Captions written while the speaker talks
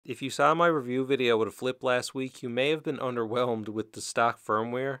If you saw my review video with a flip last week, you may have been underwhelmed with the stock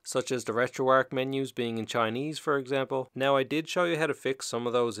firmware, such as the RetroArch menus being in Chinese, for example. Now, I did show you how to fix some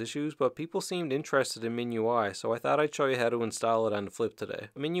of those issues, but people seemed interested in MinUI, so I thought I'd show you how to install it on the flip today.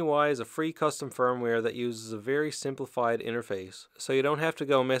 MinUI is a free custom firmware that uses a very simplified interface, so you don't have to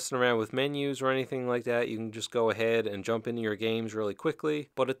go messing around with menus or anything like that. You can just go ahead and jump into your games really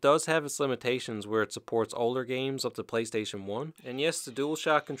quickly, but it does have its limitations where it supports older games up to PlayStation 1. And yes, the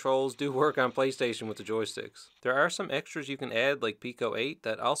DualShock controls do work on PlayStation with the joysticks. There are some extras you can add like Pico 8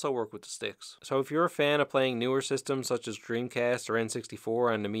 that also work with the sticks. So if you're a fan of playing newer systems such as Dreamcast or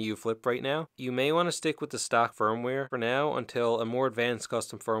N64 on the Miyoo FLIP right now, you may want to stick with the stock firmware for now until a more advanced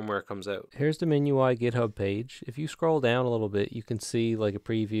custom firmware comes out. Here's the MinUI GitHub page. If you scroll down a little bit, you can see like a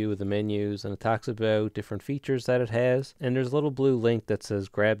preview of the menus, and it talks about different features that it has, and there's a little blue link that says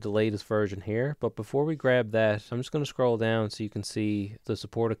grab the latest version here. But before we grab that, I'm just going to scroll down so you can see the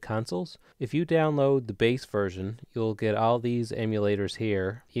supported consoles. If you download the base version, you'll get all these emulators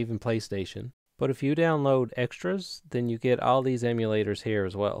here, even PlayStation. But if you download extras, then you get all these emulators here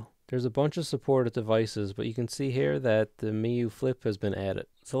as well. There's a bunch of supported devices, but you can see here that the Miyoo FLIP has been added.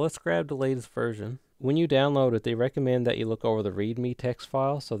 So let's grab the latest version. When you download it, they recommend that you look over the README text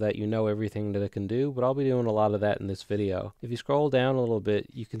file so that you know everything that it can do, but I'll be doing a lot of that in this video. If you scroll down a little bit,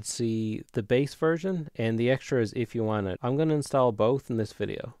 you can see the base version and the extras if you want it. I'm going to install both in this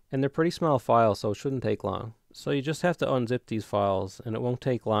video. And they're pretty small files, so it shouldn't take long. So you just have to unzip these files, and it won't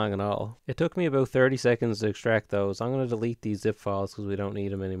take long at all. It took me about 30 seconds to extract those. I'm going to delete these zip files because we don't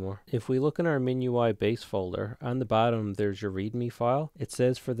need them anymore. If we look in our MinUI base folder, on the bottom there's your README file. It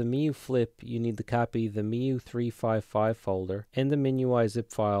says for the Miyoo FLIP, you need to copy the Miyoo 355 folder and the MinUI zip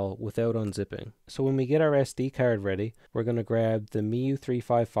file without unzipping. So when we get our SD card ready, we're going to grab the Miyoo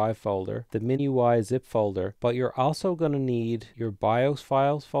 355 folder, the MinUI zip folder, but you're also going to need your BIOS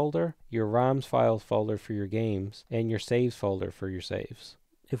files folder, your ROMs files folder for your games, and your saves folder for your saves.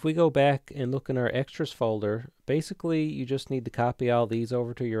 If we go back and look in our extras folder, basically you just need to copy all these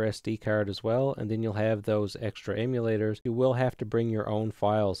over to your SD card as well, and then you'll have those extra emulators. You will have to bring your own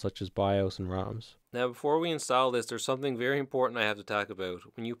files such as BIOS and ROMs. Now before we install this, there's something very important I have to talk about.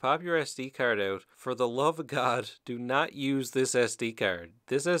 When you pop your SD card out, for the love of God, do not use this SD card.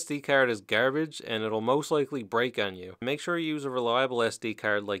 This SD card is garbage and it'll most likely break on you. Make sure you use a reliable SD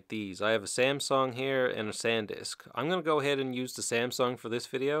card like these. I have a Samsung here and a SanDisk. I'm going to go ahead and use the Samsung for this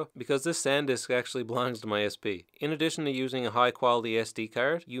video because this SanDisk actually belongs to my SP. In addition to using a high quality SD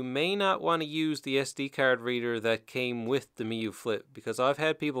card, you may not want to use the SD card reader that came with the Miyoo FLIP, because I've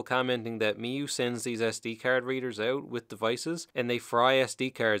had people commenting that Miyoo sends these SD card readers out with devices and they fry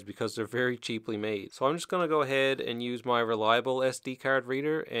SD cards because they're very cheaply made. So I'm just going to go ahead and use my reliable SD card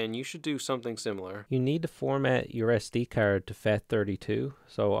reader, and you should do something similar. You need to format your SD card to FAT32,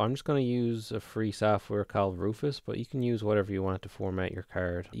 so I'm just going to use a free software called Rufus, but you can use whatever you want to format your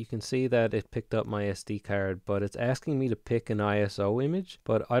card. You can see that it picked up my SD card, but it's asking me to pick an ISO image,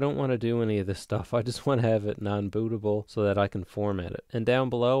 but I don't want to do any of this stuff. I just want to have it non-bootable so that I can format it. And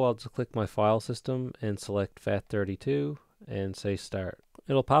down below, I'll just click my file system and select FAT32 and say start.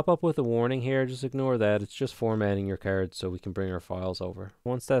 It'll pop up with a warning here, just ignore that. It's just formatting your card so we can bring our files over.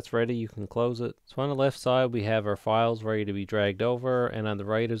 Once that's ready, you can close it. So on the left side, we have our files ready to be dragged over, and on the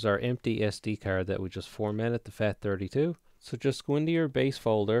right is our empty SD card that we just formatted to FAT32. So just go into your base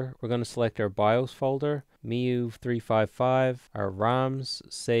folder. We're going to select our BIOS folder, Miyoo 355, our ROMs,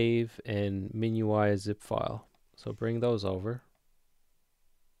 save, and MinUI zip file. So bring those over.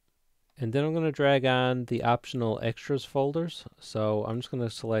 And then I'm going to drag on the optional extras folders. So I'm just going to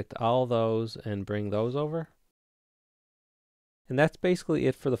select all those and bring those over. And that's basically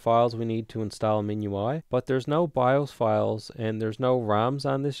it for the files we need to install MinUI. But there's no BIOS files and there's no ROMs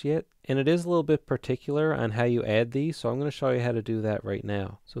on this yet. And it is a little bit particular on how you add these, so I'm going to show you how to do that right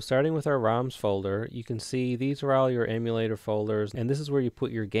now. So starting with our ROMs folder, you can see these are all your emulator folders, and this is where you put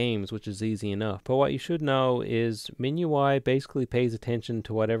your games, which is easy enough. But what you should know is MinUI basically pays attention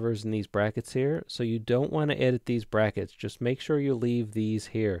to whatever's in these brackets here, so you don't want to edit these brackets. Just make sure you leave these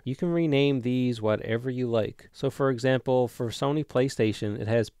here. You can rename these whatever you like. So for example, for Sony PlayStation, it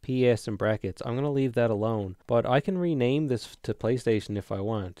has PS in brackets. I'm going to leave that alone, but I can rename this to PlayStation if I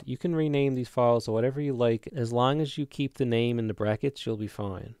want. You can rename these files to whatever you like. As long as you keep the name in the brackets, you'll be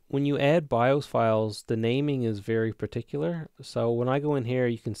fine. When you add BIOS files, the naming is very particular. So when I go in here,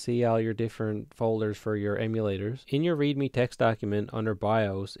 you can see all your different folders for your emulators. In your README text document under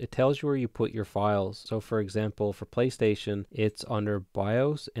BIOS, it tells you where you put your files. So for example, for PlayStation, it's under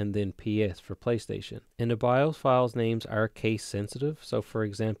BIOS and then PS for PlayStation. And the BIOS files names are case sensitive. So for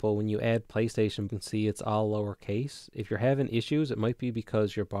example, when you add PlayStation, you can see it's all lowercase. If you're having issues, it might be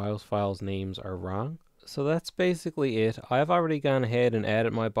because your BIOS files names are wrong. So that's basically it. I've already gone ahead and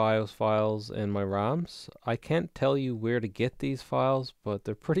added my BIOS files and my ROMs. I can't tell you where to get these files, but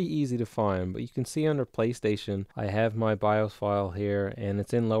they're pretty easy to find. But you can see under PlayStation, I have my BIOS file here and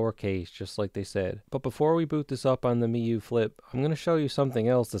it's in lowercase, just like they said. But before we boot this up on the Miyoo FLIP, I'm going to show you something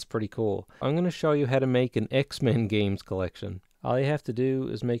else that's pretty cool. I'm going to show you how to make an X-Men games collection. All you have to do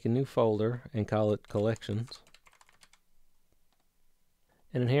is make a new folder and call it Collections.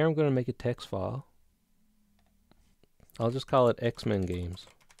 And in here I'm going to make a text file. I'll just call it X-Men Games.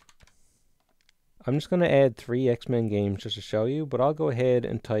 I'm just going to add 3 X-Men games just to show you, but I'll go ahead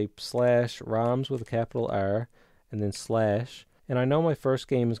and type /ROMs with a capital R and then /. And I know my first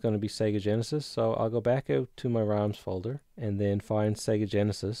game is going to be Sega Genesis, so I'll go back out to my ROMs folder and then find Sega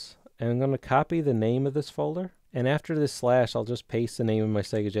Genesis. And I'm going to copy the name of this folder. And after this / I'll just paste the name of my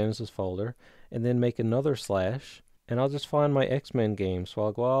Sega Genesis folder and then make another / and I'll just find my X-Men game. So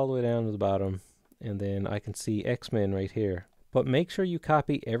I'll go all the way down to the bottom and then I can see X-Men right here. But make sure you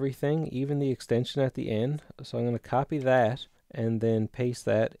copy everything, even the extension at the end. So I'm going to copy that and then paste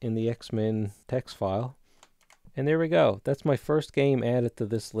that in the X-Men text file. And there we go. That's my first game added to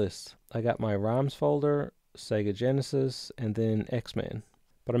this list. I got my ROMs folder, Sega Genesis, and then X-Men.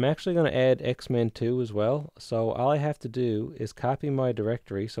 But I'm actually going to add X-Men 2 as well. So all I have to do is copy my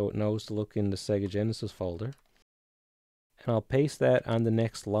directory so it knows to look in the Sega Genesis folder. And I'll paste that on the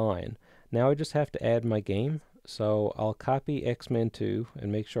next line. Now I just have to add my game, so I'll copy X-Men 2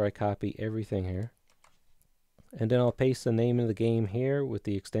 and make sure I copy everything here. And then I'll paste the name of the game here with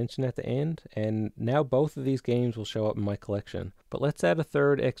the extension at the end, and now both of these games will show up in my collection. But let's add a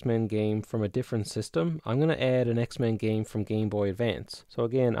third X-Men game from a different system. I'm going to add an X-Men game from Game Boy Advance. So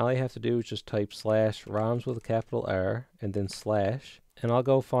again, all I have to do is just type /ROMs with a capital R and then /, and I'll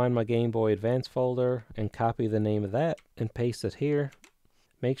go find my Game Boy Advance folder and copy the name of that and paste it here.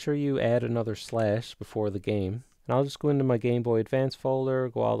 Make sure you add another / before the game. And I'll just go into my Game Boy Advance folder,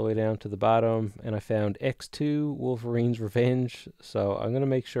 go all the way down to the bottom, and I found X2 Wolverine's Revenge. So I'm going to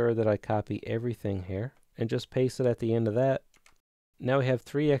make sure that I copy everything here and just paste it at the end of that. Now we have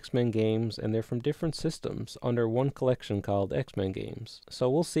 3 X-Men games, and they're from different systems under one collection called X-Men Games. So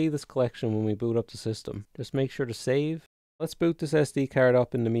we'll see this collection when we boot up the system. Just make sure to save. Let's boot this SD card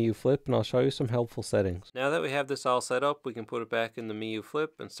up in the Miyoo FLIP and I'll show you some helpful settings. Now that we have this all set up, we can put it back in the Miyoo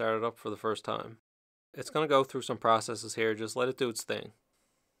FLIP and start it up for the first time. It's going to go through some processes here, just let it do its thing.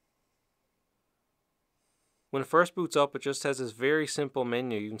 When it first boots up, it just has this very simple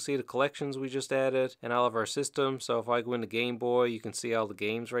menu. You can see the collections we just added and all of our systems. So if I go into Game Boy, you can see all the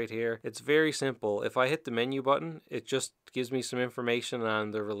games right here. It's very simple. If I hit the menu button, it just gives me some information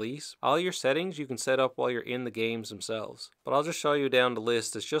on the release. All your settings you can set up while you're in the games themselves. But I'll just show you down the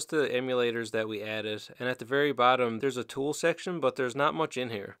list. It's just the emulators that we added. And at the very bottom, there's a tool section, but there's not much in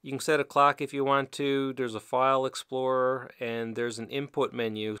here. You can set a clock if you want to. There's a file explorer and there's an input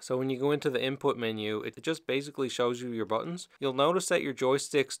menu. So when you go into the input menu, it just basically shows you your buttons. You'll notice that your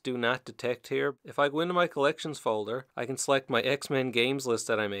joysticks do not detect here. If I go into my collections folder, I can select my X-Men games list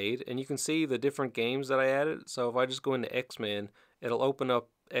that I made, and you can see the different games that I added. So if I just go into X-Men, it'll open up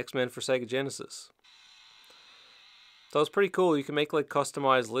X-Men for Sega Genesis. So it's pretty cool. You can make like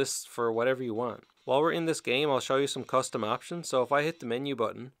customized lists for whatever you want. While we're in this game, I'll show you some custom options. So if I hit the menu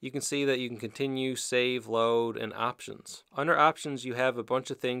button, you can see that you can continue, save, load, and options. Under options, you have a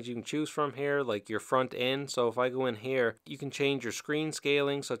bunch of things you can choose from here, like your front end. So if I go in here, you can change your screen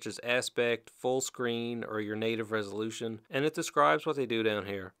scaling, such as aspect, full screen, or your native resolution. And it describes what they do down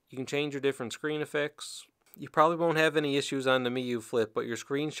here. You can change your different screen effects. You probably won't have any issues on the Miyoo FLIP, but your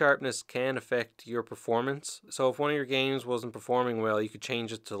screen sharpness can affect your performance. So if one of your games wasn't performing well, you could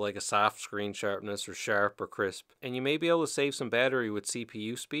change it to like a soft screen sharpness or sharp or crisp. And you may be able to save some battery with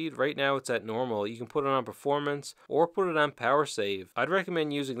CPU speed. Right now it's at normal. You can put it on performance or put it on power save. I'd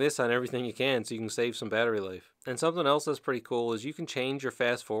recommend using this on everything you can so you can save some battery life. And something else that's pretty cool is you can change your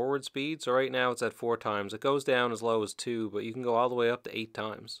fast forward speed. So right now it's at 4 times. It goes down as low as 2, but you can go all the way up to 8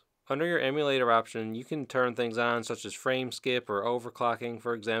 times. Under your emulator option, you can turn things on such as frame skip or overclocking,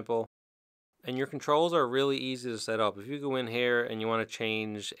 for example. And your controls are really easy to set up. If you go in here and you want to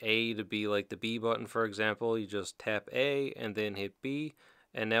change A to be like the B button, for example, you just tap A and then hit B,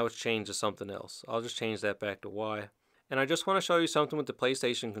 and now it's changed to something else. I'll just change that back to Y. And I just want to show you something with the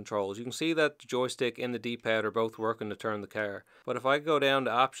PlayStation controls. You can see that the joystick and the D-pad are both working to turn the car. But if I go down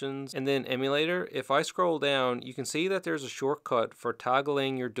to options and then emulator, if I scroll down, you can see that there's a shortcut for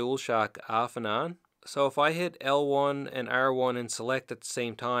toggling your DualShock off and on. So if I hit L1 and R1 and select at the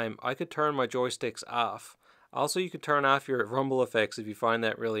same time, I could turn my joysticks off. Also, you could turn off your rumble effects if you find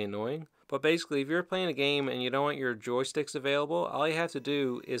that really annoying. But basically, if you're playing a game and you don't want your joysticks available, all you have to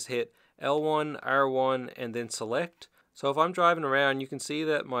do is hit L1, R1, and then select. So if I'm driving around, you can see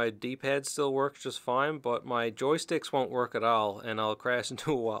that my D-pad still works just fine, but my joysticks won't work at all, and I'll crash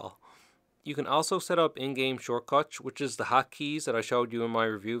into a wall. You can also set up in-game shortcuts, which is the hotkeys that I showed you in my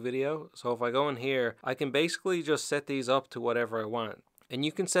review video. So if I go in here, I can basically just set these up to whatever I want. And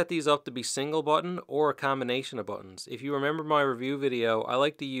you can set these up to be single button or a combination of buttons. If you remember my review video, I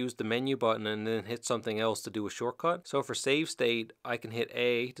like to use the menu button and then hit something else to do a shortcut. So for save state, I can hit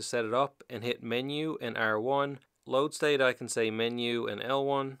A to set it up and hit menu and R1. Load state, I can say menu and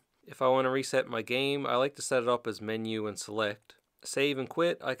L1. If I want to reset my game, I like to set it up as menu and select. Save and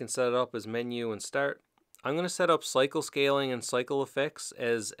quit, I can set it up as menu and start. I'm going to set up cycle scaling and cycle effects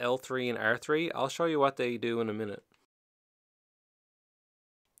as L3 and R3. I'll show you what they do in a minute.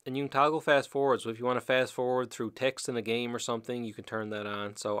 And you can toggle fast forward, so if you want to fast forward through text in a game or something, you can turn that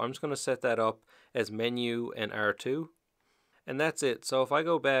on. So I'm just going to set that up as menu and R2. And that's it. So if I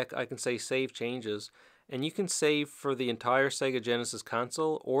go back, I can say save changes. And you can save for the entire Sega Genesis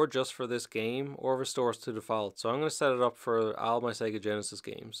console, or just for this game, or restores to default. So I'm going to set it up for all my Sega Genesis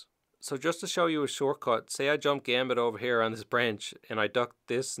games. So just to show you a shortcut, say I jump Gambit over here on this branch, and I duck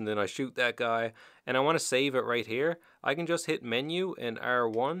this, and then I shoot that guy, and I want to save it right here, I can just hit menu and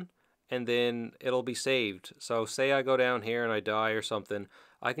R1, and then it'll be saved. So say I go down here and I die or something,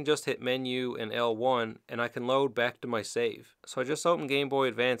 I can just hit menu and L1 and I can load back to my save. So I just opened Game Boy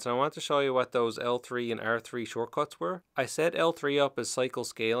Advance and I want to show you what those L3 and R3 shortcuts were. I set L3 up as cycle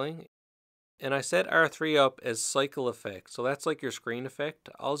scaling and I set R3 up as cycle effect. So that's like your screen effect.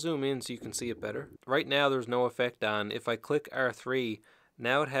 I'll zoom in so you can see it better. Right now there's no effect on. If I click R3,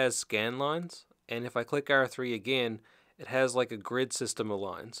 now it has scan lines, and if I click R3 again, it has like a grid system of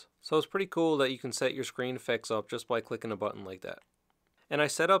lines. So it's pretty cool that you can set your screen effects up just by clicking a button like that. And I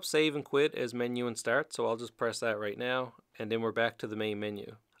set up save and quit as menu and start, so I'll just press that right now, and then we're back to the main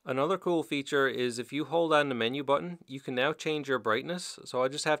menu. Another cool feature is if you hold on the menu button, you can now change your brightness. So I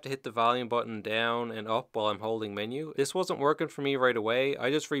just have to hit the volume button down and up while I'm holding menu. This wasn't working for me right away. I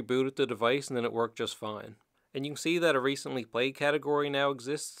just rebooted the device and then it worked just fine. And you can see that a recently played category now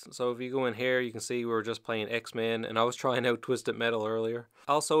exists. So if you go in here, you can see we were just playing X-Men, and I was trying out Twisted Metal earlier.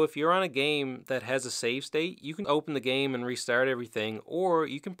 Also, if you're on a game that has a save state, you can open the game and restart everything, or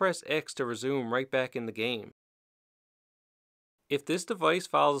you can press X to resume right back in the game. If this device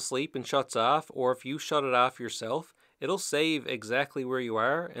falls asleep and shuts off, or if you shut it off yourself, it'll save exactly where you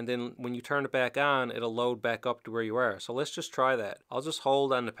are, and then when you turn it back on, it'll load back up to where you are. So let's just try that. I'll just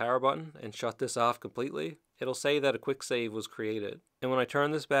hold on the power button and shut this off completely. It'll say that a quick save was created. And when I turn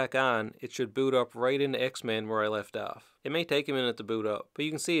this back on, it should boot up right into X-Men where I left off. It may take a minute to boot up, but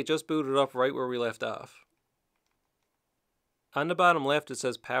you can see it just booted up right where we left off. On the bottom left it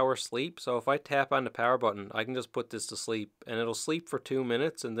says power sleep, so if I tap on the power button, I can just put this to sleep, and it'll sleep for 2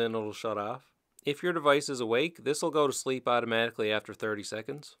 minutes and then it'll shut off. If your device is awake, this will go to sleep automatically after 30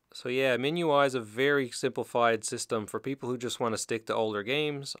 seconds. So yeah, MinUI is a very simplified system for people who just want to stick to older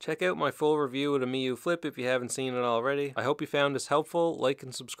games. Check out my full review of the Miyoo FLIP if you haven't seen it already. I hope you found this helpful. Like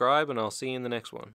and subscribe, and I'll see you in the next one.